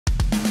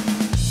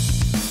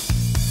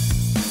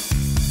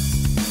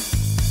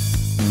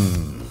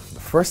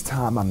first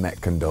time I met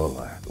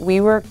Condola,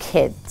 We were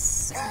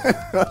kids.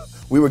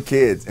 we were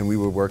kids and we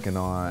were working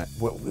on,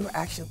 what were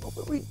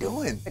we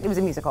doing? It was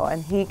a musical,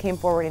 and he came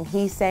forward and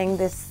he sang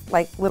this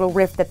like little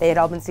riff that they had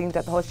all been singing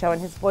throughout the whole show,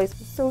 and his voice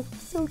was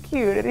so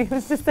cute, and he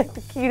was just like the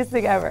cutest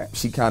thing ever.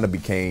 She kind of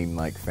became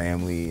like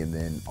family, and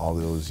then all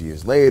those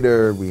years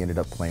later, we ended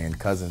up playing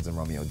cousins in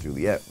Romeo and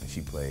Juliet, and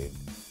she played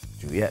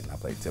Juliet and I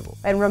played Tybalt.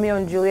 And Romeo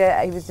and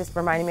Juliet, he was just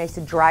reminding me, I used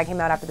to drag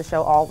him out after the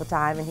show all the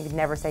time, and he would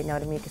never say no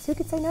to me, because who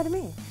could say no to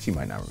me? She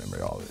might not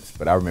remember all this,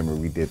 but I remember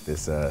we did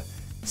this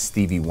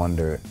Stevie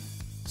Wonder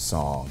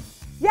song.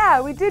 Yeah,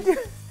 we did do,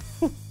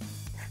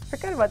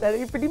 forgot about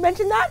that. Did you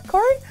mention that,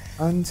 Corey?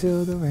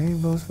 Until the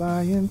rainbows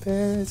fly in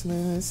Paris,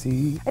 let us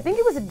see. I think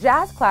it was a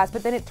jazz class,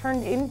 but then it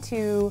turned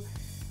into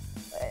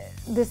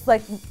this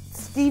like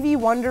Stevie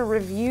Wonder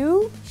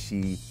review.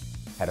 She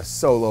had a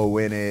solo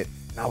in it,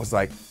 and I was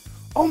like,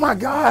 oh my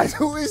God,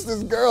 who is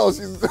this girl?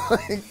 She's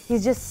like...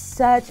 He's just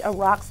such a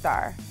rock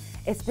star.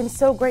 It's been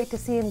so great to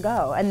see him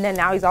go. And then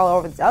now he's all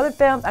over these other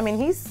films. I mean,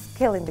 he's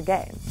killing the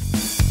game.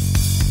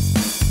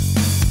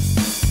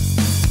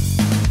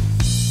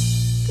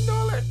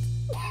 Condola.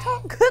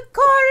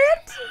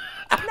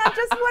 Corey! Now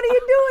just what are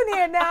you doing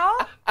here now?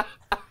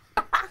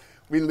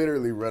 We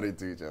literally run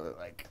into each other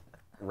like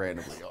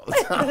randomly all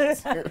the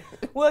time.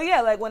 Well,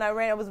 yeah, like when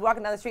I was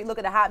walking down the street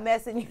looking at a hot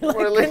mess and you're like,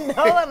 Really?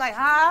 Condola, I'm like,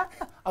 huh?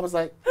 I was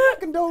like,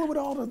 Condola with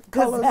all the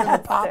colors and the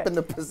pop and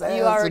the pizzazz.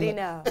 You already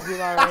know. You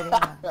already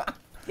know.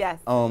 Yes.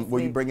 Well,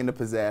 you bringing the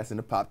pizzazz and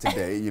the pop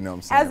today, you know what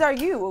I'm saying? As are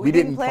you. Well, we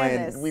didn't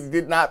plan this. We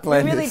did not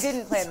plan this. We really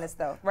didn't plan this,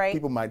 though, right?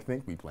 People might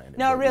think we planned it.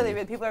 No, really,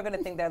 people are going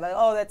to think they're like,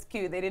 oh, that's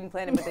cute. They didn't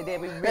plan it, but they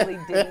did. We really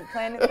didn't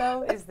plan it,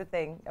 though, is the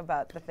thing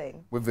about the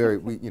thing. We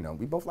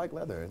both like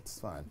leather. It's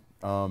fine.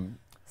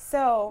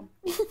 So,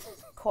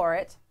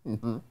 Corit,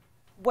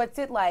 what's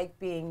it like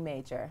being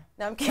Major?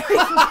 No, I'm kidding.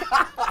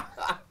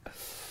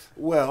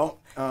 Well,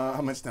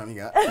 how much time you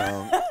got?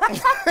 No.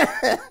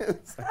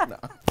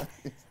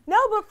 No,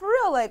 but for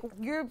real, like,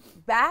 you're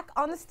back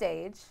on the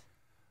stage.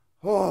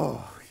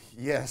 Oh,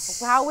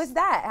 yes. How was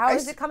that? How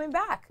is it coming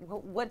back?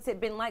 What's it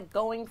been like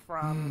going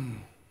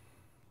from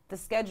the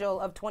schedule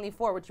of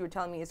 24, which you were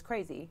telling me is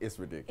crazy? It's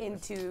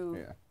ridiculous. Into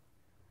yeah.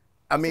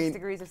 I mean, 6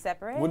 degrees of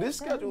separation? Well, this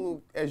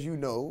schedule, as you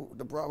know,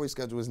 the Broadway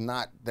schedule is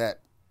not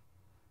that,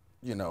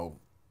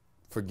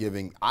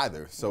 forgiving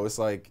either. So it's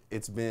like,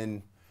 it's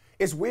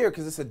weird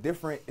because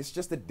it's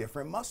just a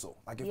different muscle.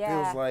 Like it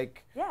feels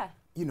like,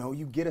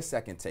 you get a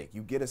second take,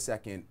 you get a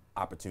second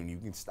opportunity. You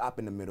can stop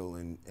in the middle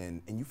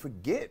and you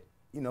forget,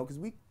 because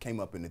we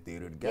came up in the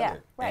theater together.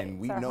 Yeah, right. And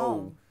we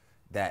know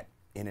that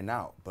in and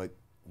out. But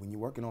when you're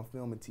working on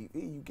film and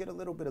TV, you get a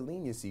little bit of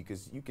leniency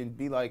because you can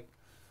be like,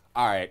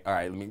 all right,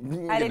 let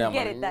me I didn't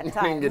get it that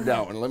time. Let me get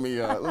down and let me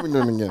do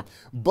it again.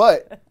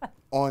 But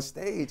on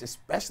stage,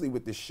 especially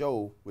with this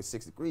show with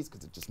 6 degrees,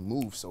 because it just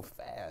moves so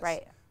fast.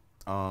 Right.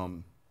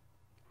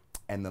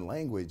 And the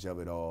language of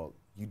it all,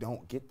 you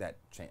don't get that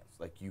chance.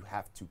 Like you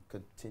have to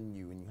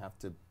continue and you have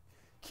to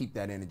keep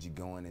that energy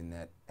going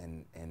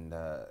and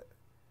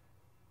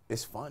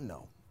it's fun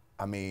though.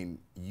 I mean,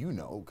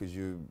 because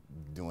you're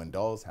doing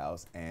Doll's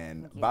House.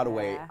 And by the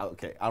way,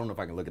 okay, I don't know if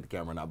I can look at the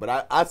camera now,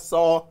 but I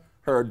saw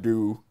her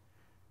do,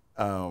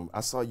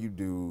 I saw you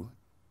do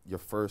your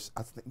first,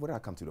 what did I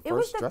come to, the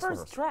first dress rehearsal? It was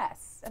the first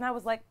dress. And I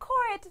was like,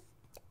 Corit,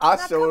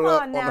 I showed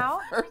up on now.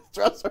 the first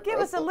dress rehearsal. Give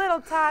us a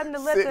little time to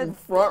let Sitting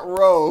front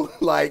row,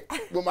 like,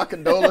 with my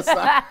Condola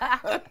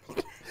sign.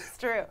 It's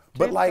true.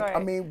 But like, story.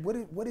 I mean,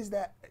 what is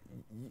that?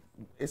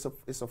 It's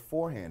a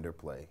four-hander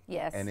play.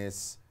 Yes. And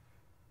it's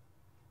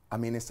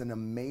an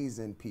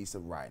amazing piece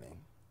of writing.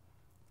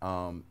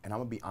 And I'm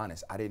gonna be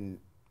honest, I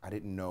didn't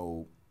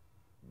know,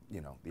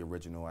 the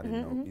original. I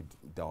didn't know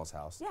Doll's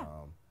House. Yeah.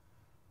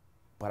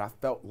 But I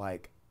felt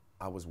like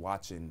I was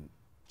watching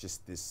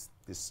just this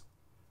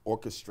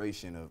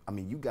orchestration of. I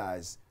mean, you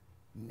guys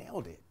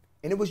nailed it,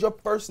 and it was your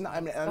first night. I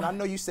mean, and I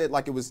know you said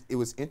like it was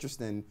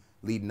interesting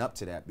leading up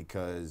to that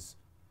because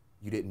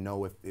you didn't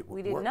know if it would work.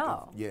 We didn't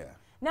know. Yeah.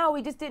 No,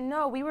 we just didn't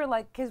know. We were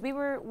like, because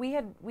we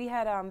had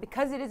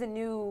because it is a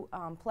new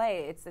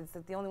play. It's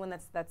the only one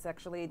that's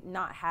actually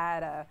not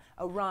had a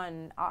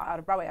run out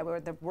of Broadway.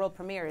 The world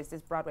premiere is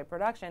this Broadway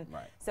production.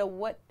 Right.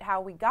 So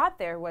how we got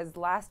there was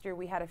last year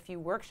we had a few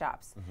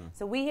workshops.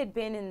 So we had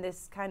been in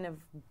this kind of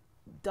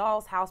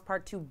Doll's House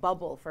Part 2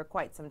 bubble for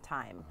quite some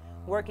time,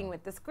 working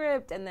with the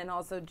script and then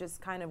also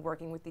just kind of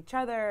working with each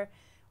other.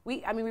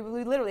 We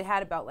literally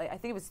had about I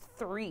think it was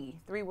three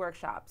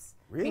workshops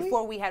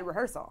before we had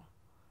rehearsal.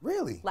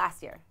 Really?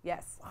 Last year,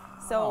 yes. Wow.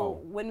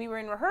 So when we were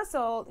in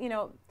rehearsal,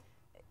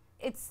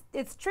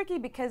 it's tricky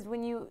because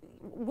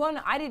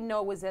I didn't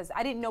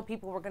know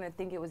people were going to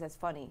think it was as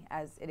funny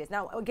as it is.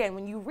 Now, again,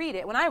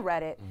 when I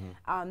read it,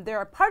 there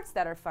are parts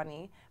that are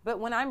funny, but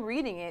when I'm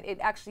reading it, it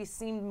actually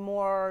seemed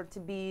more to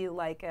be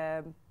like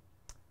a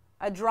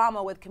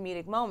drama with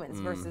comedic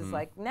moments versus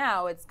like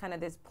now it's kind of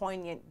this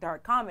poignant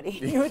dark comedy,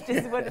 which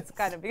is what it's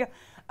kind of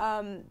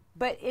become.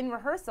 But in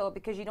rehearsal,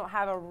 because you don't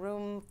have a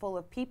room full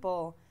of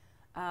people,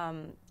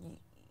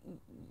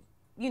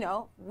 you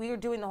know, we're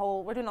doing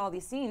all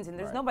these scenes, and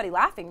there's nobody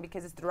laughing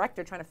because it's the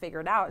director trying to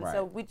figure it out, and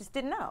so we just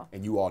didn't know.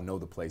 And you all know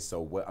the place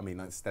so well. I mean,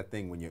 it's that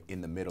thing when you're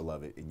in the middle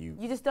of it and you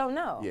just don't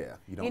know. Yeah,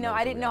 you don't. You know,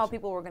 I didn't know how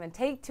people were going to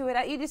take to it.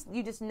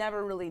 You just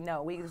never really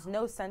know. There's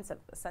no sense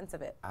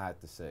of it. I have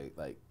to say,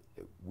 like,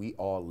 we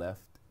all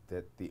left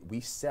we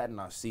sat in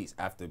our seats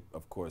after,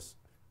 of course,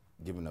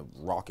 giving a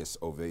raucous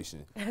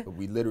ovation. But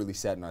we literally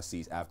sat in our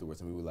seats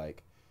afterwards, and we were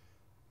like,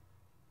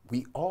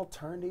 we all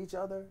turned to each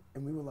other,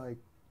 and we were like,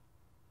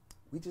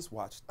 we just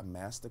watched a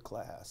master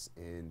class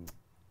in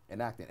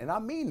acting. And I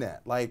mean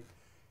that. Like,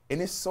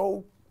 and it's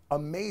so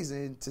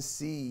amazing to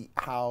see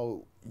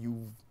how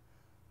you've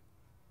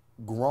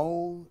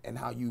grown and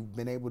how you've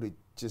been able to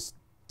just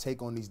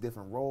take on these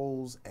different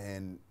roles.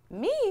 And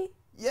me?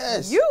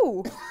 Yes.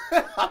 You,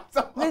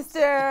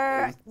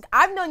 Mr.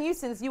 I've known you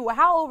since you were.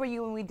 How old were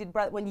you when we did?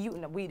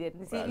 We did.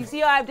 You see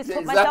how I just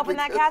put myself in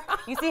that cast?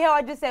 You see how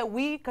I just said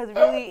we? Because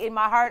really, in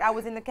my heart, I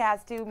was in the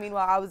cast too.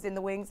 Meanwhile, I was in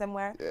the wing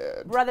somewhere.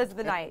 Yeah. Brothers of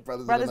the Night.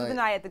 Brothers of the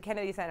Night at the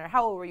Kennedy Center.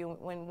 How old were you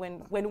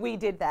when we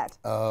did that?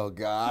 Oh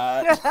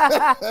God.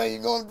 You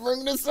gonna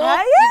bring this up?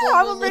 Yeah,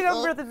 I'm gonna bring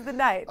up Brothers of the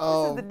Night.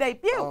 This is the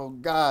debut. Oh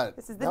God.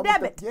 This is the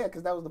debut. Yeah,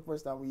 because that was the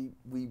first time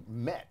we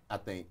met. I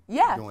think.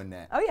 Yeah. Doing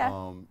that. Oh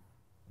yeah.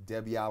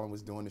 Debbie Allen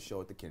was doing the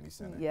show at the Kennedy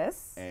Center.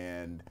 Yes.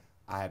 And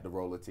I had the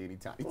role of Teeny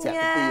Tiny Tappy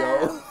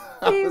Theo.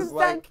 I was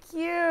like so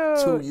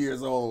cute. 2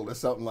 years old or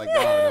something like that.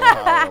 I don't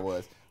know how I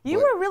was. You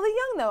were really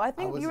young though. I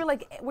think you were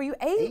like, were you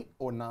 8? 8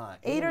 or 9.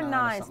 8 or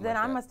 9. So then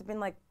I must have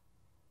been like,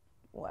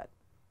 what?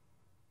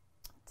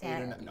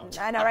 10.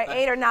 I know, right?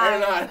 8 or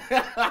 9.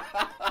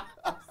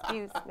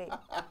 Excuse me.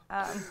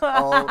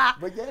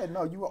 But yeah,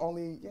 no, you were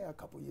only a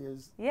couple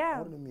years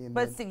older than me.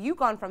 But so you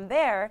gone from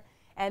there.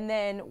 And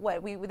then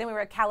what? We were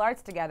at Cal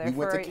Arts together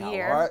for a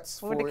year.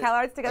 We went to Cal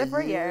Arts together for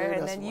a year,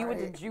 and then you went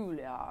to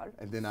Juilliard.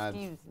 And then I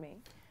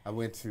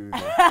went to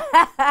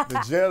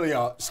the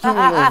Juilliard School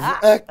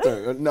of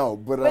Actor. No,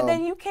 but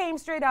then you came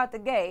straight out the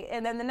gate,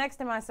 and then the next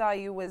time I saw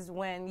you was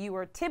when you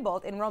were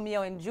Tybalt in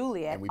Romeo and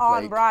Juliet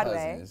on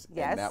Broadway. Cousins,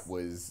 yes, and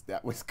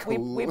that was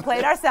cool. We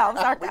played ourselves.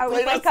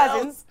 we played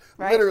cousins,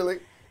 right? Literally.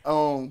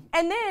 And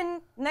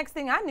then next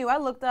thing I knew, I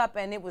looked up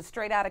and it was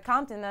straight out of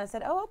Compton, and I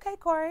said, "Oh, okay,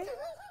 Corey."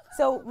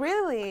 So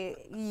really,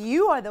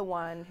 you are the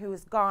one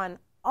who's gone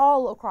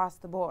all across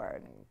the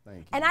board. Thank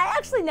you. And I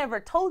actually never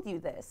told you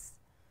this.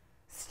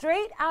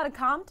 Straight out of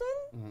Compton,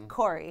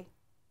 Corey,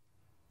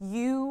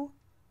 you...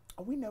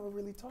 Oh, we never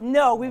really talked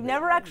No, we've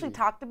never actually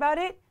talked about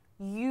it.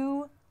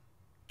 You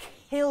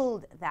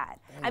killed that.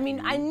 I mean,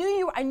 I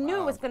knew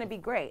it was going to be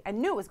great. I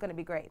knew it was going to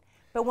be great.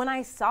 But when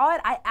I saw it,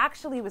 I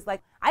actually was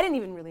like, I didn't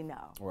even really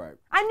know. Right.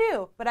 I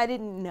knew, but I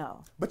didn't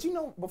know. But you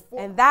know,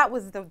 before. And that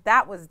was the.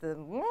 I was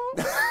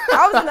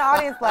in the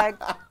audience like,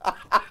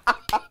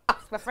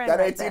 that's my friend. That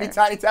ain't Teeny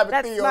Tiny Tappy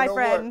Theo. That's my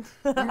friend.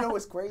 You know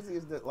what's crazy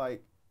is that,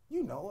 like,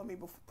 you know, I mean,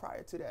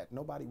 prior to that,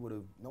 nobody would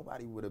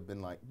have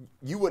been like,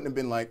 you wouldn't have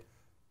been like,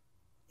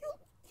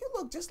 you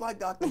look just like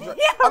Dr. Dre.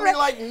 Yeah, I mean,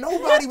 like,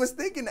 nobody was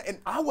thinking that, and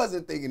I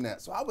wasn't thinking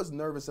that. So I was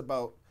nervous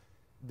about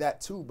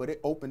that too, but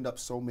it opened up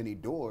so many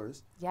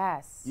doors.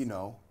 Yes. You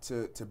know,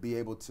 to be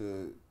able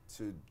to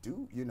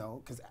do, you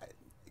know, because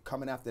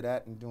coming after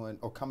that and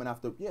coming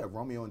after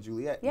Romeo and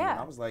Juliet. Yeah.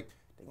 I was like,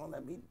 they're gonna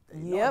let me.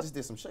 You know, I just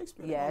did some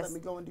Shakespeare. Yes. They're gonna let me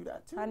go and do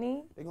that too.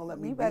 Honey, they're gonna let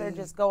me. You better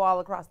just go all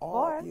across the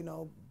board. You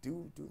know,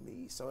 do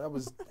me. So that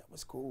was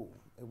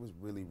cool. It was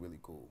really, really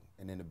cool.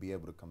 And then to be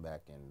able to come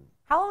back and.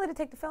 How long did it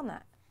take to film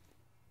that?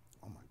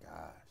 Oh my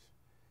gosh,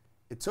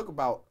 it took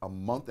about a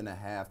month and a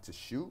half to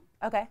shoot.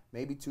 Okay.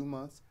 Maybe 2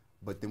 months.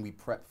 But then we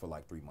prepped for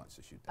like 3 months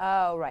to shoot that.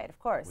 Oh, right, of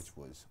course. Which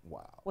was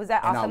wow. Was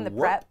that awesome, the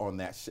prep? On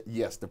that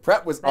yes, the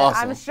prep was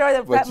awesome. I'm sure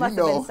the prep must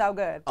have been so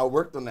good. I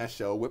worked on that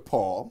show with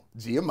Paul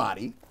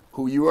Giamatti,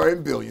 who you are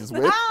in Billions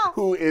with,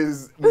 who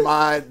is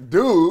my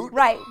dude.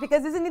 Right,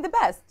 because isn't he the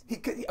best?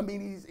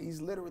 He's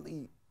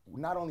literally,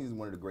 not only is he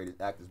one of the greatest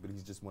actors, but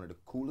he's just one of the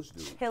coolest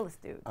dudes. Chillest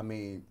dude. I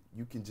mean,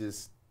 you can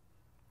just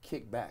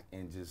kick back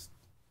and just,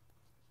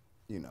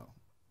 you know.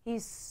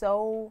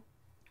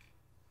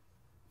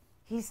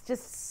 He's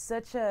just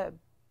such a,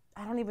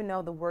 I don't even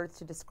know the words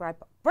to describe.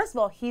 First of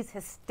all, he's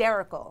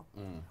hysterical,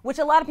 which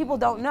a lot of people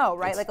don't know,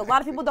 right? Exactly. Like a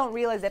lot of people don't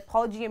realize that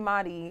Paul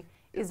Giamatti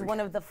is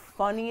one of the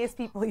funniest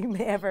people you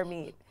may ever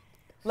meet.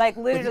 Like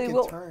literally,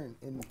 we'll turn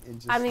and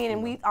just,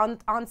 and we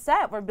on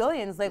set we're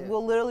Billions. Like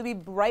we'll literally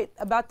be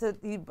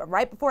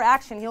right before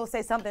action. He'll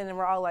say something, and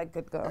we're all like,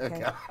 "Good, go,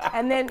 okay."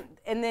 and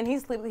then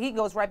he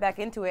goes right back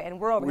into it, and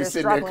we're over here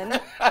struggling,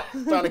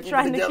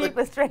 trying to keep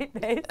a straight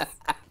face.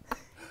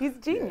 He's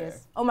genius.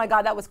 Yeah. Oh my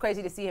God, that was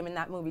crazy to see him in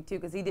that movie too,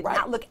 because he did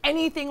not look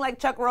anything like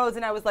Chuck Rhodes,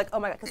 and I was like, oh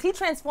my God, because he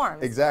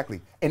transforms.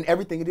 Exactly, and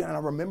everything he did. And I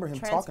remember him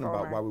talking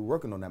about while we were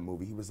working on that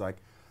movie. He was like,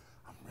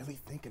 I'm really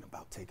thinking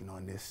about taking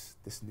on this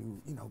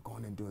new, you know,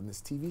 going and doing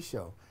this TV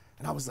show.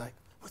 And I was like,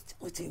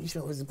 what TV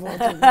show is it?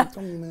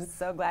 Man.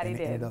 So glad he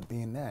did. It ended up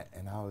being that,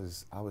 and I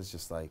was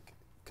just like,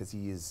 because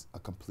he is a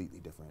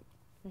completely different,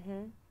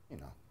 you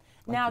know.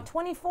 Now,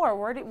 24.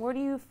 Where do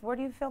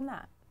you film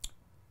that?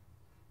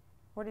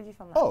 Where did you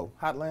film that? Oh,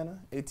 Hotlanta,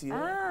 ATL. You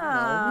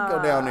know, we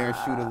go down there and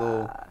shoot a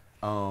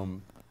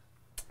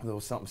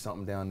little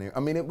something down there. I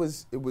mean, it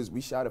was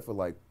we shot it for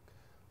like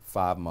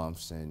 5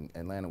 months, and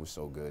Atlanta was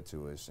so good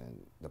to us,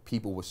 and the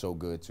people were so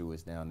good to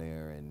us down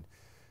there, and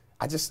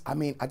I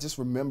just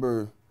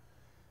remember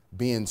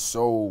being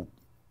so,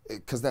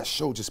 because that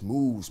show just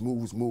moves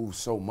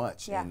so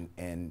much,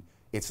 and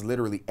it's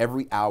literally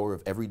every hour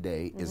of every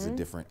day is a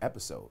different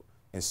episode,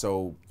 and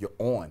so you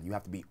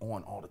have to be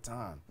on all the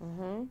time,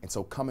 and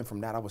so coming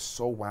from that, I was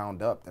so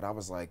wound up that I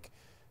was like,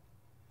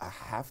 I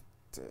have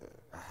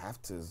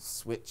to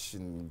switch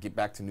and get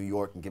back to New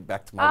York and get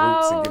back to my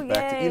roots and get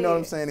back to, you know what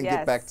I'm saying, and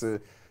get back to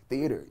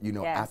theater, you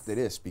know, after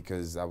this,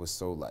 because I was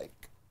so like,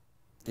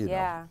 you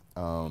know.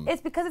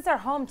 It's because it's our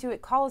home too.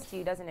 It calls to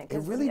you, doesn't it?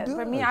 It really does.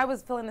 For me, I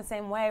was feeling the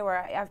same way. Where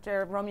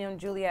after Romeo and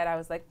Juliet, I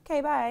was like, okay,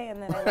 bye,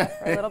 and then I left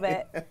for a little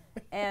bit.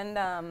 And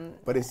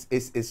but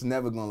it's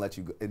never gonna let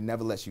you go. It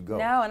never lets you go.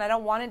 No, and I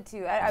don't want it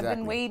to. I've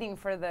been waiting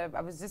for I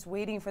was just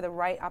waiting for the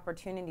right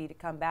opportunity to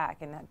come back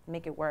and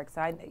make it work.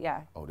 So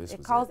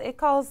it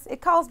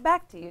calls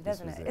back to you,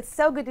 doesn't it? It's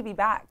so good to be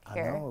back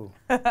here. I know.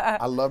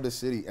 I love the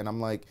city, and I'm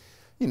like,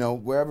 you know,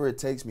 wherever it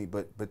takes me.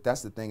 But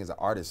that's the thing as an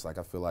artist. Like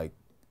I feel like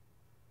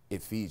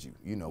it feeds you.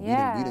 You know, we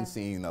didn't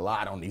see a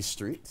lot on these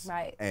streets.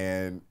 Right.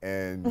 And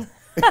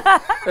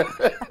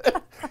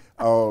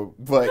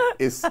but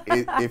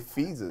it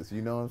feeds us,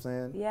 you know what I'm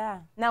saying? Yeah.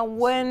 Now,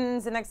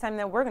 when's the next time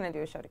that we're going to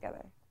do a show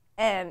together?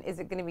 And is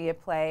it going to be a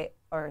play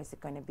or is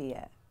it going to be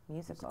a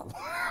musical?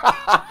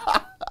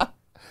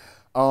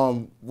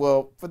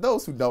 Well, for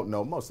those who don't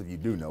know, most of you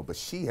do know, but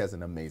she has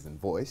an amazing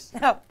voice.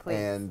 Oh, please.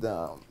 And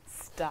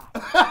stop.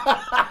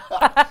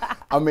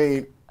 I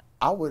mean,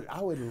 I would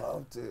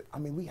love to. I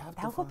mean, we have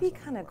to. That would be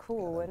kind of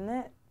cool, wouldn't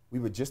it? We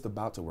were just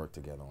about to work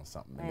together on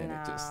something, and then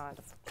it just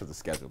because of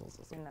schedules.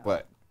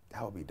 But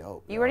that would be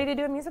dope. You ready to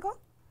do a musical?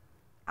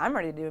 I'm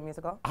ready to do a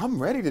musical.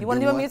 I'm ready to. You want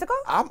to do a musical?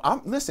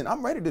 Listen.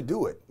 I'm ready to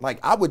do it. Like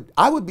I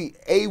would be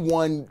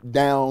A1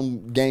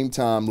 down, game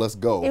time. Let's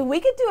go. If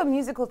we could do a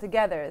musical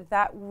together,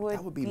 that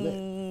would be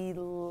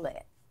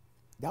lit.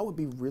 That would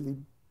be really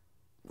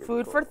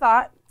food for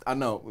thought. I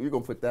know you're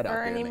gonna put that out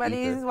there. For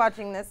anybody who's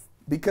watching this.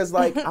 Because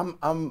like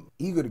I'm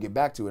eager to get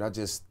back to it. I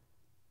just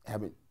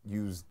haven't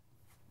used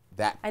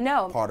that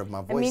part of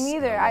my voice. I mean,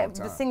 neither. I've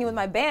been singing with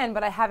my band,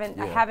 but I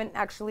haven't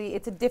actually.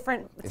 It's a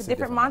different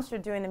monster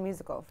doing a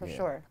musical for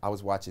sure. I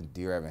was watching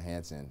Dear Evan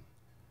Hansen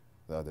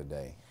the other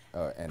day.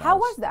 And how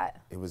was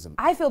that? It was.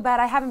 I feel bad.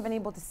 I haven't been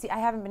able to see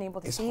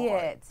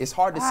it. It's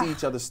hard to see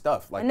each other's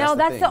stuff. Like no,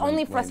 that's the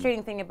only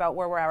frustrating thing about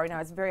where we're at right now.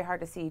 It's very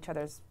hard to see each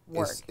other's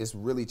work. It's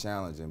really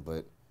challenging,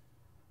 but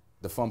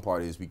the fun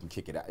part is we can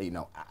kick it out, you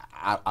know,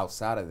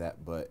 outside of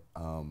that. But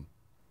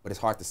it's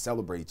hard to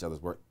celebrate each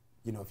other's work,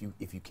 you know,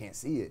 if you can't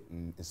see it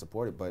and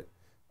support it. But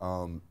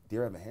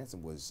Dear Evan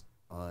Hansen was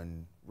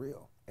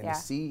unreal, and to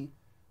see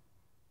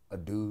a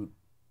dude,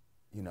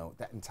 you know,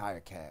 that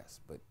entire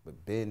cast, but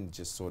Ben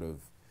just sort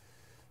of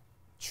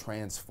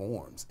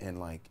transforms, and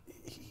like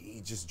he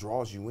just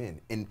draws you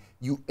in, and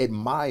you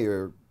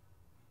admire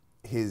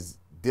his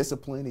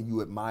discipline, and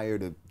you admire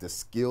the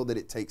skill that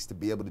it takes to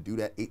be able to do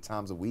that 8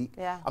 times a week.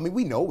 Yeah. I mean,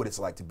 we know what it's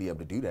like to be able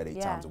to do that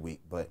 8 times a week,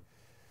 but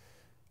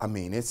I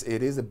mean, it's a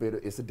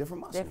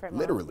different muscle,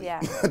 literally,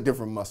 a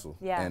different muscle.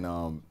 Yeah.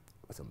 And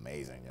it's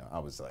amazing. You know, I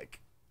was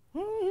like,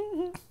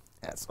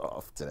 hats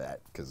off to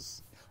that,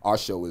 because our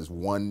show is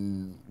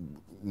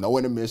no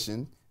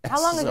intermission.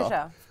 How long is the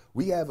show?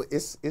 We have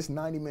it's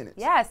 90 minutes.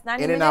 Yes,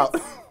 90 minutes. In and out.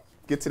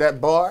 Get to that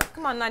bar.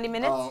 Come on, 90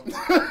 minutes.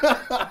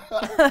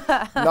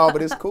 No,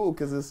 but it's cool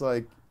because it's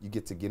like you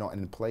get to get on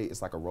and play.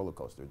 It's like a roller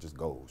coaster. It just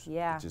goes.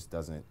 Yeah. It just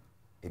doesn't.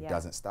 It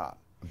doesn't stop.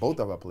 Both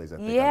of our plays, I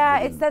think. Yeah,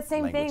 it's that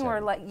same thing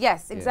where like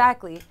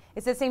exactly.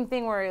 It's the same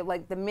thing where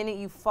like the minute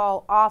you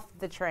fall off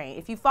the train,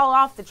 if you fall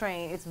off the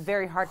train, it's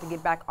very hard to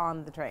get back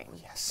on the train.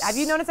 Yes. Have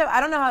you noticed that? I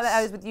don't know how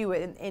that is with you.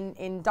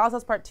 In Doll's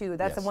House Part 2,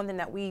 that's the one thing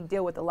that we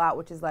deal with a lot,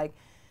 which is like,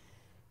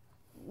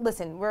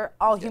 listen, we're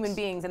all human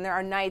beings, and there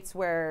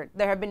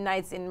have been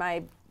nights in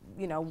my,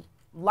 you know,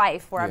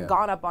 life where I've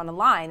gone up on a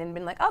line and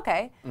been like,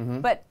 okay,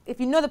 but if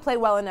you know the play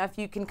well enough,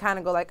 you can kind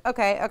of go like,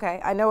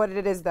 okay, I know what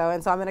it is though,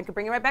 and so I'm gonna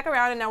bring it right back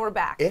around, and now we're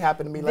back. It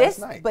happened to me last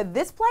night. But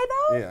this play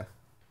though,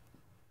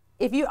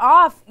 if you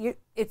off,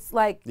 it's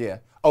like,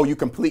 oh, you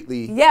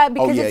completely,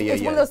 because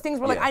it's one of those things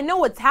where like I know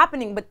what's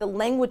happening, but the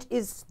language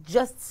is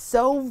just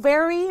so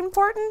very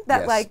important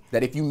that like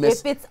that if you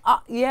miss, if it's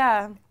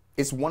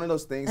it's one of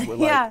those things where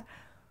like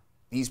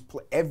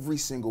every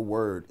single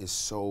word is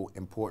so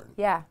important.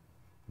 Yeah.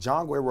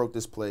 John Gray wrote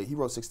this play. He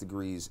wrote 6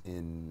 Degrees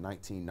in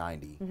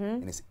 1990,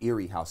 and it's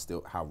eerie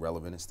how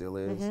relevant it still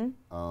is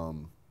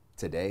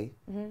today.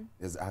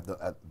 I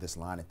have this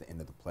line at the end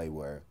of the play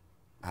where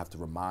I have to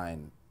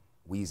remind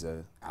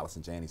Weezer,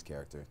 Allison Janney's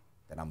character,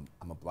 that I'm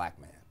a black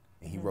man,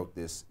 and he wrote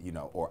this, you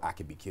know, or I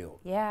could be killed.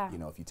 Yeah. You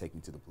know, if you take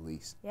me to the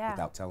police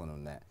without telling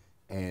them that.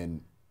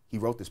 And he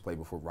wrote this play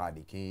before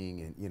Rodney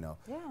King, and you know.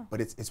 Yeah. But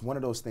it's one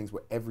of those things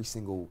where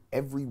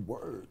every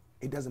word,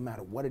 it doesn't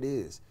matter what it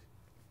is.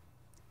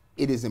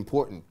 it is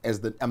important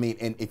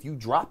and if you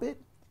drop it,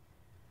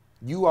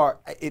 you are,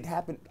 it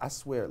happened, I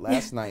swear,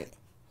 last night,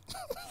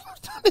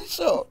 the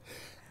show,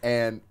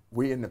 and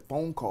we're in the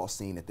phone call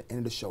scene at the end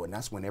of the show, and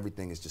that's when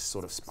everything is just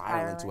sort of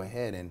spiraling to a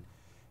head,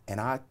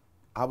 and I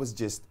was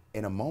just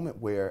in a moment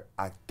where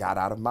I got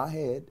out of my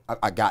head,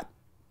 I got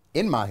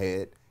in my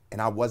head,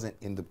 and I wasn't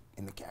in the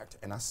character,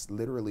 and I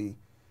literally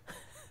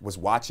was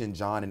watching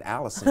John and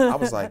Allison. I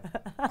was like,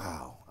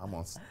 wow,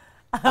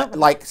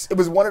 like, it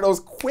was one of those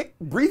quick,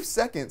 brief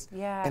seconds,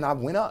 and I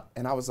went up,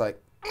 and I was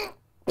like,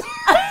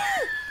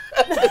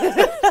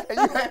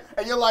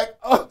 and you're like,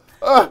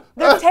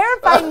 they're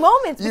terrifying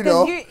moments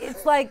because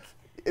it's like,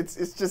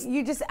 it's just,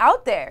 you're just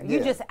out there.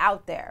 You're just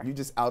out there. You're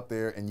just out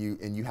there, and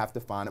you have to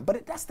find it.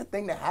 But that's the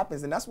thing that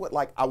happens, and that's what,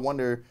 like, I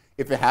wonder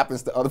if it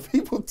happens to other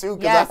people too,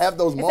 because I have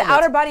those moments. It's the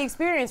outer body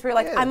experience where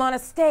you're like, I'm on a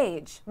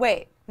stage.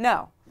 Wait,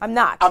 no, I'm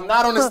not. I'm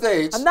not on the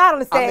stage. I'm not on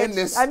the stage.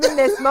 I'm in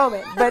this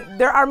moment. But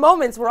there are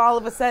moments where all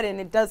of a sudden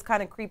it does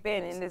kind of creep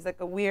in, and there's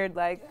like a weird,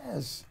 like,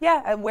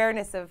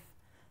 awareness of.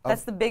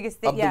 That's the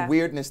biggest thing, of the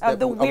weirdness of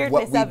what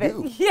we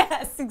do.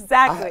 Yes,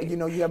 exactly. You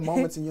have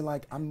moments and you're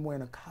like, I'm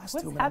wearing a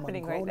costume. What's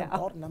happening right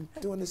now? And I'm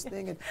doing this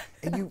thing,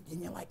 and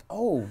you're like,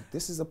 oh,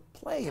 this is a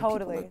play.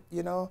 Totally. And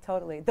people,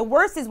 Totally. The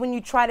worst is when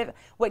you try to.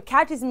 What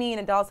catches me in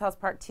A Doll's House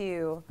Part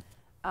 2,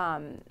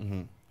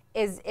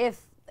 is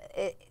if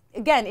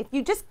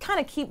you just kind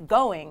of keep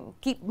going,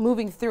 keep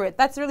moving through it.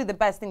 That's really the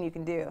best thing you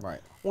can do. Right.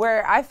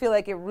 Where I feel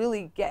like it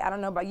really I don't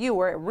know about you.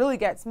 Where it really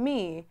gets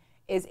me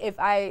is if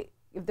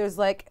there's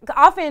like,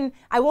 often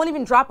I won't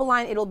even drop a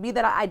line, it'll be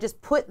that I just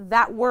put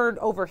that word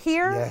over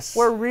here,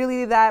 where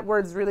really that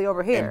word's really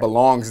over here. It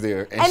belongs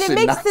there. And it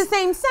makes the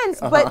same sense,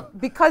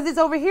 but because it's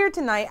over here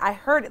tonight, I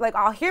heard it, like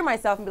I'll hear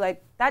myself and be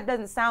like, that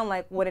doesn't sound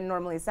like what it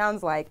normally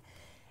sounds like.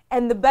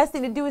 And the best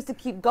thing to do is to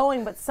keep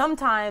going, but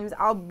sometimes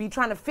I'll be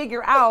trying to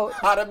figure out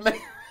how to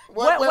make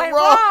what went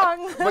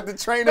wrong. But the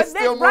train is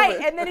still moving. Right,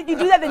 and then if you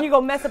do that, then you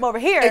go mess up over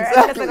here.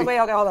 Exactly. And it's like,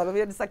 wait, okay, hold on.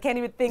 I can't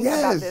even think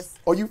about this.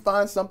 Or you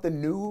find something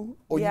new,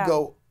 or you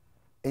go,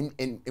 and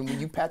when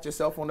you pat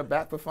yourself on the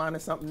back for finding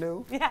something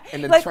new,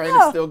 and the train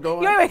is still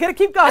going. Wait, gotta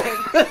keep going.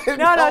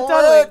 No,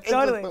 totally. It just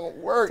don't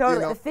work.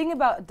 Totally. The thing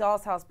about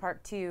Doll's House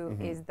Part 2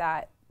 is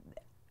that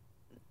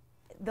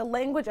the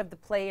language of the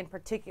play in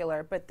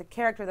particular, but the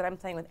character that I'm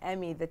playing with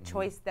Emmy, the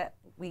choice that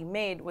we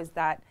made was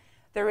that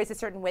there is a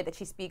certain way that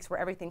she speaks where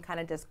everything kind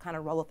of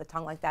roll off the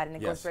tongue like that, and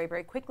it goes very,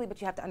 very quickly,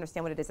 but you have to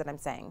understand what it is that I'm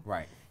saying.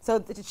 Right.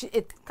 So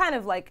it's kind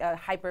of like a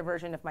hyper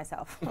version of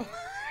myself.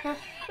 Because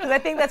I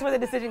think that's where the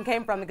decision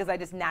came from, because I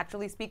just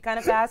naturally speak kind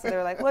of fast, so they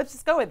were like, well, let's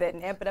just go with it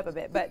and amp it up a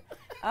bit. But,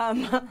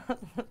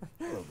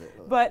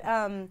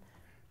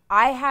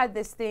 I had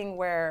this thing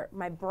where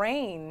my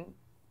brain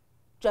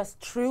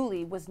just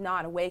truly was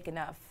not awake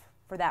enough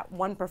for that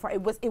one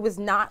performance. It was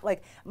not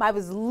like, I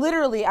was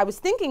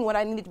thinking what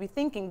I needed to be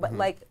thinking, but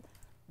like,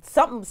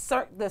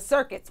 the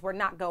circuits were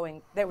not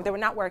going, they were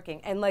not working.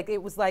 And like,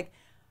 it was like,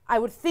 I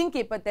would think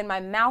it, but then my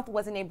mouth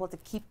wasn't able to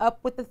keep up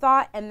with the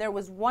thought. And there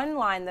was one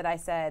line that I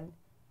said,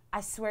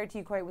 I swear to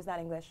you, Corey, it was not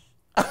English.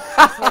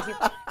 I swear to you,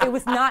 it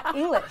was not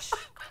English.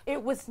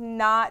 It was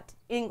not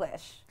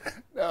English.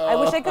 No. I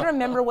wish I could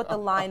remember what the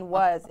line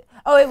was.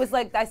 Oh, it was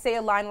like, I say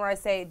a line where I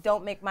say,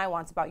 don't make my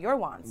wants about your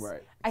wants.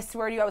 Right. I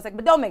swear to you, I was like,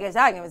 but don't make it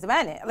sound, it was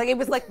about it. Like, it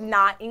was like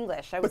not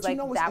English. I was like,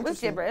 that was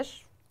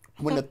gibberish.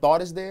 When the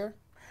thought is there,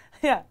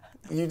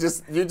 you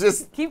just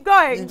keep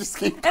going. You just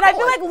keep going. And I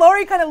feel like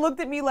Lori kind of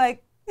looked at me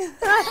like,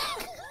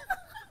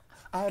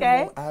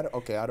 I had a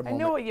moment. I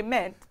know what you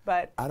meant,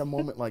 but. I had a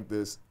moment like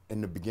this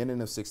in the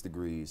beginning of 6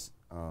 Degrees.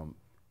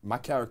 My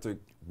character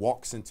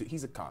walks into,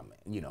 he's a con man,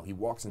 he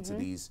walks into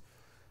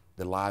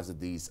the lives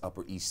of these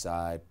Upper East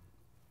Side,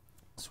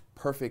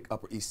 perfect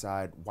Upper East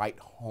Side white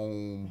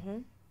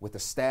home with a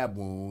stab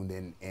wound,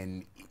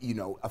 and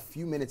a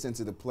few minutes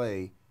into the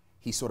play,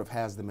 he sort of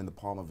has them in the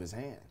palm of his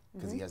hand,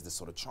 because he has this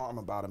sort of charm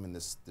about him, and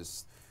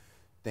this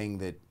thing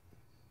that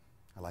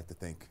I like to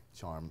think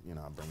charm,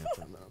 I bring it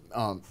from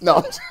no,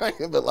 I'm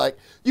trying, but like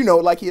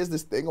he has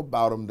this thing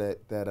about him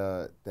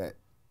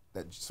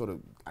that sort of,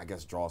 I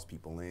guess, draws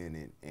people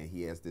in, and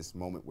he has this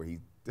moment where he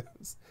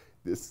does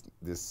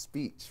this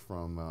speech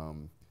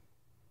from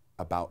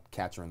about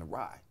Catcher in the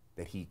Rye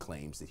that he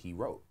claims that he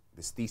wrote,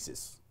 this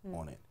thesis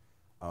on it.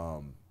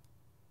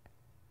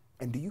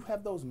 And do you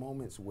have those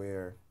moments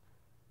where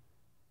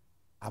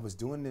I was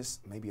doing this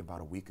maybe about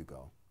a week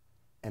ago,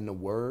 and the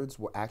words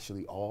were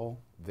actually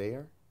all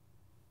there,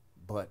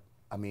 but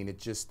I mean,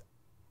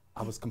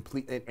 I was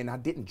complete, and I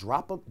didn't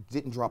drop a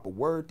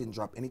word, didn't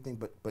drop anything,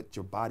 but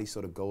your body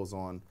sort of goes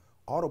on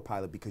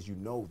autopilot, because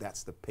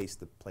that's the pace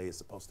the play is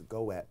supposed to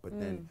go at. But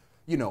then,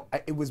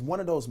 it was one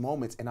of those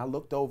moments, and I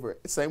looked over,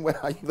 the same way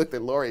how you looked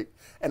at Lori,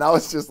 and I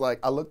was just like,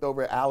 I looked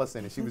over at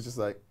Allison, and she was just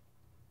like,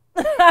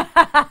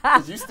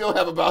 you still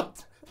have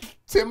about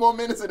 10 more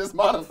minutes of this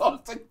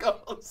monologue to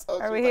go.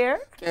 So are we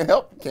here? Can't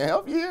help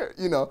you here,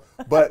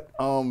 But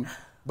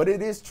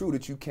it is true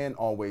that you can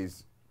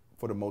always,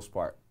 for the most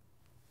part,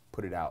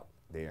 put it out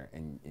there,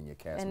 and your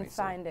castmates. And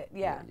find it,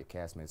 yeah. Your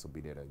castmates will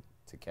be there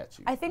to catch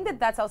you. I think that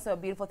that's also a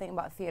beautiful thing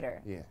about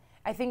theater. Yeah.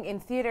 I think in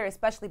theater,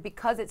 especially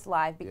because it's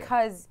live,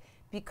 because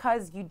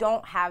you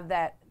don't have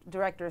that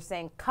director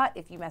saying cut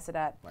if you mess it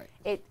up.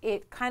 Right.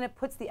 It kind of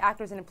puts the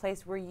actors in a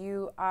place where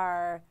you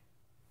are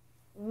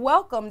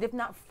welcomed, if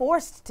not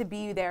forced, to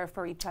be there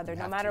for each other,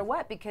 no matter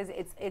what, because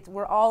it's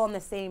we're all on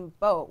the same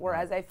boat.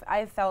 Whereas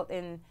I've felt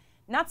in,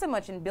 not so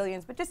much in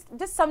Billions, but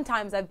just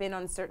sometimes I've been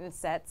on certain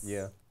sets.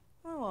 Yeah.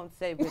 I won't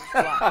say which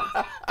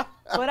ones,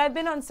 but I've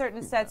been on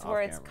certain sets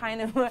where it's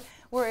kind of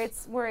where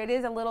it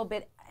is a little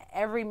bit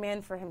every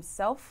man for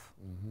himself,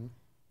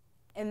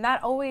 and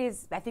that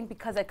always, I think,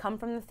 because I come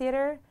from the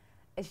theater,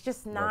 it's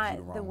just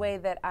not the way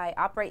that I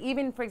operate.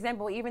 Even, for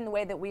example, even the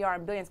way that we are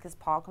in Billions, because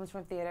Paul comes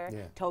from theater,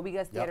 Toby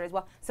does theater as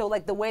well. So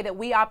like the way that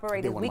we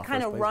operate is we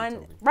kind of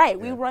run,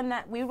 we run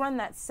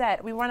that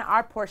set, we run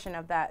our portion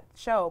of that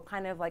show,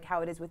 kind of like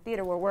how it is with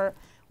theater, where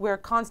we're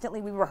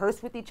constantly, we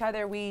rehearse with each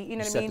other, we, you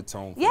know what I mean? Set the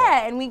tone for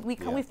that. And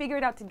we figure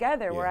it out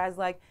together. Whereas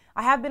like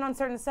I have been on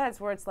certain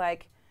sets where it's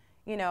like,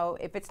 you know,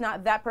 if it's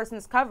not that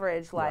person's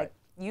coverage, like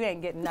you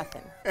ain't getting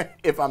nothing.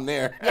 If I'm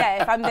there.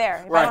 Yeah, if I'm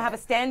there. If I don't have a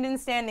standing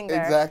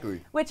there.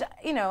 Exactly. Which,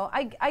 you know,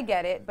 I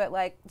get it, but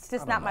like it's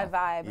just not my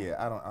vibe. Yeah,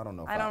 I don't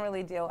know. I don't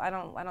really deal. I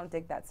don't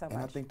dig that so much.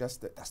 And I think that's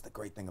the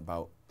great thing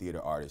about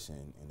theater artists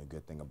and the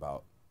good thing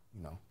about,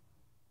 you know,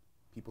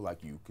 people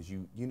like you, because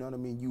you know what I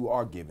mean, you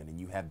are giving and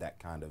you have that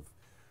kind of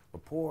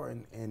rapport,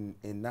 and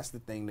that's the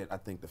thing that I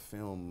think the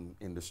film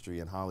industry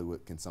and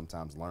Hollywood can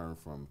sometimes learn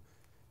from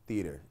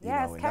theater.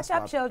 Yes, you know, catch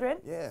up, children.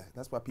 Yeah,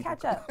 that's why people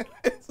catch up.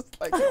 It's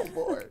like on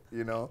board,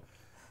 you know,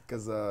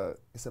 because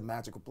it's a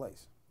magical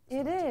place.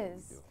 It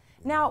is.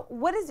 Now,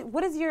 what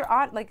is your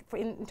like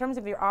in terms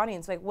of your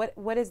audience? Like,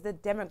 what is the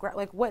demographic?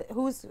 Like,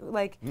 who's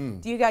like?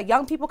 Do you got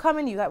young people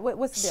coming? You got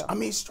what's the deal? I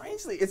mean,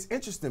 strangely, it's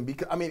interesting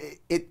because I mean,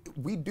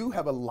 we do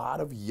have a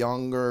lot of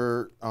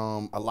younger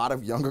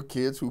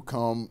kids who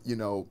come. You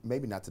know,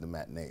 maybe not to the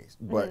matinees,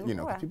 but you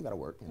know, 'cause people got to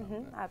work. You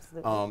know,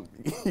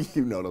 absolutely.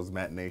 You know those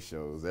matinee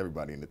shows.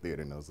 Everybody in the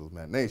theater knows those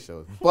matinee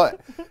shows.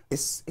 But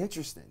it's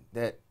interesting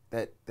that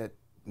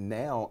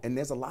now, and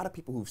there's a lot of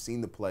people who've seen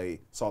the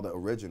play, saw the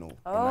original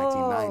in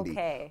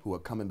 1990, who are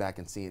coming back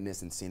and seeing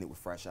this and seeing it with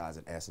fresh eyes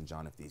and asking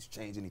John if these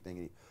changed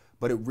anything.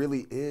 But it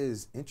really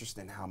is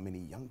interesting how many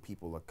young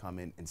people are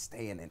coming and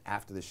staying, and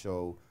after the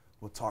show,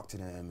 we'll talk to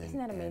them. Isn't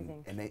that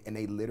amazing? And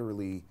they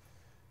literally,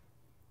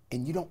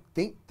 and you don't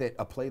think that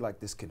a play like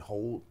this can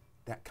hold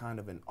that kind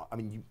of I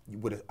mean, you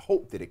would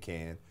hope that it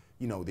can,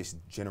 you know, this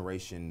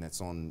generation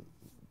that's on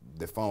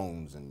the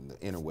phones and the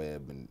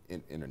interweb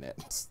and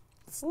internet.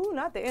 Ooh,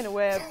 not the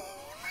interweb.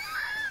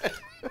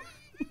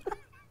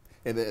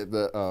 And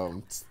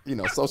the you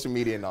know, social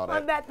media and all that.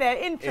 On that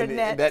intranet.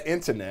 And that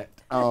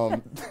internet.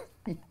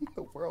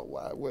 The World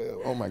Wide Web.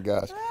 Oh my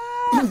gosh.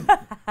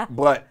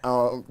 But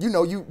you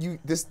know,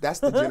 that's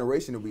the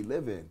generation that we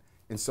live in,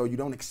 and so you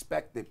don't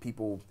expect that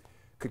people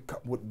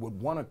would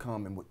want to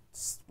come and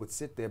would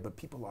sit there, but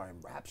people are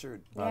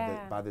enraptured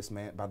by this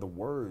man, by the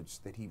words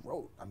that he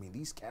wrote. I mean,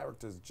 these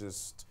characters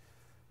just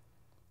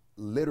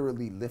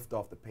literally lift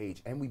off the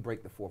page, and we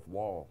break the fourth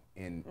wall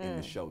in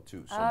the show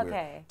too. So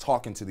we're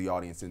talking to the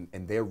audience,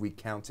 and they're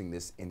recounting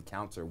this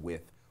encounter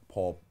with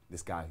Paul,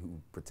 this guy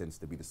who pretends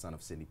to be the son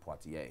of Sidney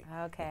Poitier,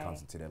 that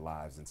comes into their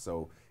lives. And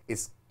so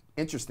it's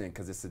interesting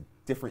because it's a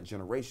different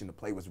generation. The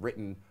play was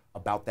written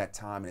about that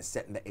time, and it's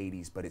set in the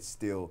 80s, but it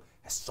still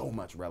has so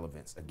much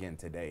relevance again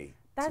today.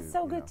 That's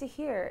so good to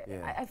hear.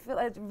 Yeah. I feel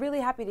really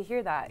happy to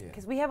hear that,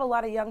 because we have a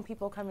lot of young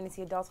people coming to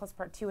see Adults House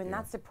Part 2, and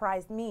that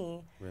surprised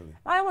me. Really?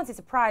 I won't say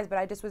surprised, but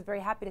I just was very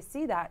happy to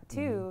see that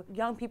too.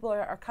 Young people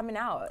are coming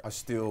out. Are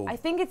still. I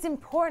think it's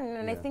important,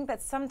 and I think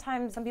that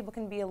sometimes some people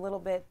can be a little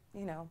bit,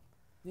 you know,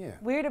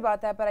 weird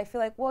about that, but I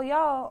feel like, well,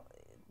 y'all,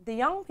 the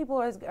young people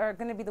are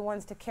going to be the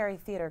ones to carry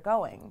theater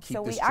going. Keep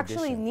so we this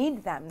actually tradition.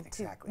 need them.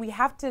 We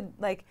have to,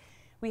 like,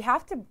 we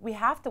have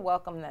to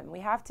welcome them. We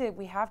have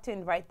to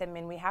invite them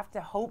in. We have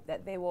to hope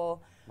that they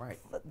will. Right.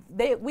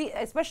 We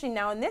especially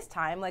now in this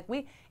time, like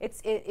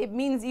it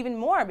means even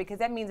more, because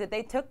that means that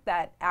they took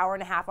that hour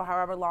and a half or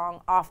however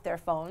long off their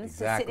phones.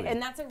 Exactly. And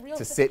that's a real.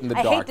 To sit in the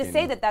dark. dark. I hate to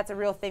say that that's a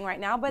real thing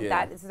right now, but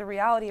that is the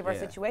reality of our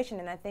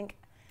situation. And I think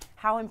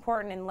how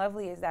important and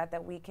lovely is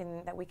that we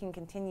can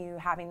continue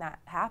having that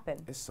happen.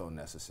 It's so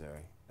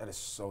necessary. That is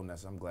so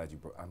necessary.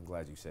 I'm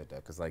glad you said that,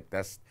 because like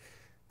that's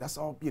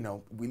all, you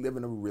know, we live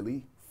in a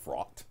really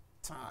fraught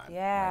time.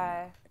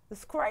 Yeah. Right,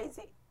 it's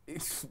crazy.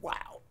 It's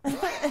wild.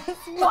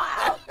 It's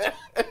wild.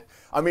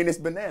 I mean, it's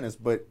bananas,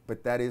 but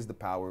that is the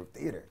power of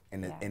theater,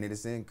 and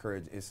it's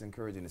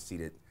encouraging to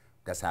see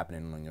that's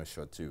happening on your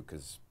show too,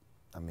 because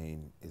I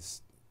mean,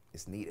 it's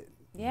needed.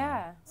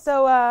 Yeah.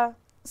 So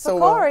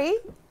Corey,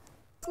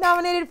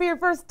 nominated for your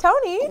first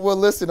Tony. Well,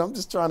 listen, I'm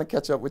just trying to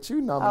catch up with you.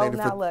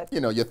 Nominated for look.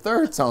 your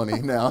third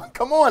Tony now.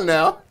 Come on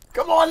now.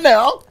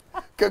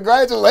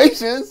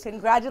 Congratulations.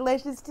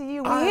 Congratulations to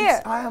you. We're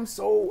here. I'm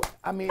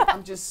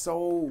just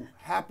so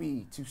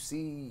happy to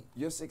see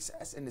your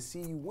success and to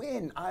see you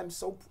win. I'm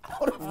so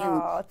proud of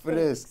you for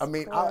this. I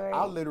mean,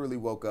 I literally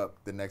woke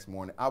up the next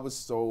morning. I was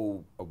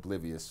so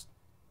oblivious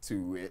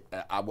to it.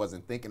 I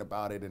wasn't thinking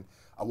about it, and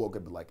I woke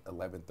up at like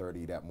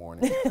 11:30 that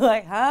morning.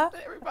 Like, huh?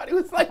 Everybody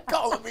was like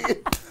calling me.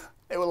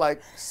 They were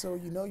like, so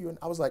you know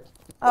I was like,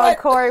 Oh, what?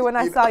 Corey, when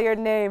I saw your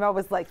name, I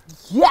was like,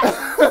 yes.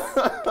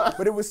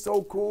 But it was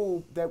so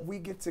cool that we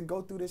get to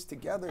go through this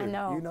together. I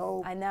know. You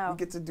know? I know. We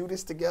get to do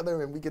this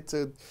together, and we get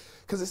to,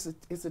 because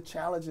it's a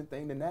challenging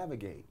thing to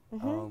navigate.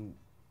 And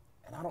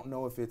I don't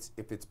know if it's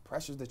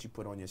pressures that you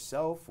put on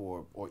yourself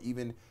or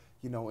even,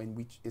 you know,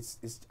 and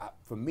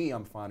for me,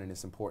 I'm finding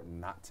it's important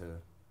not to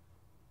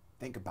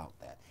think about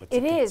that. But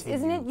It is, continue.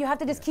 isn't it? You have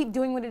to just keep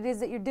doing what it is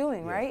that you're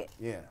doing, right?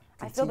 Yeah.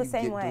 I feel the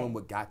Continue same way. doing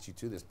what got you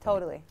to this point.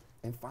 Totally.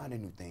 And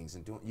finding new things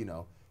and doing, you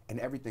know, and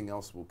everything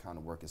else will kind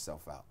of work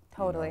itself out.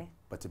 Totally. You know?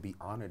 But to be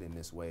honored in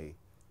this way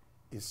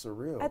is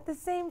surreal. At the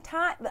same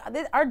time,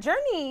 our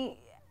journey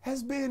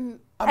has been,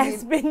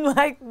 has been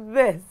like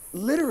this.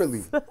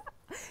 Literally.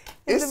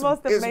 It's the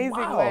most amazing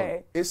wild.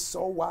 way. It's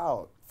so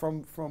wild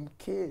from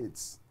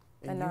kids.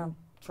 And I know. you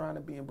trying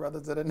to be in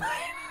Brothers of the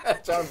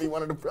Night. Trying to be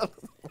one of the brothers.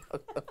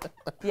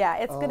 Yeah,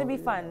 it's going to be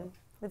fun.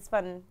 It's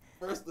fun.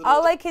 First of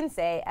All I can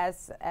say,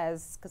 as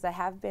because I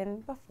have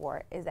been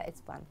before, is that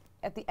it's fun.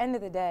 At the end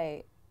of the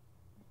day,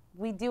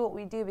 we do what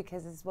we do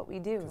because it's what we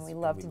do, and we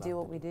love to do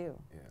what we do.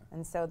 Yeah.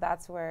 And so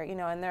that's where, you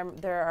know, and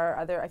there are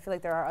other, I feel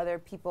like there are other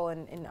people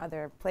in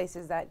other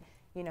places that,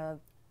 you know,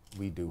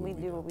 we do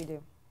what we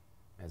do.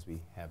 As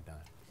we have done.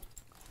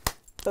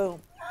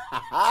 Boom.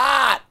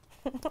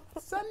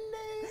 Sunday.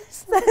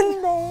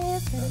 Sunday,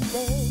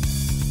 Sunday.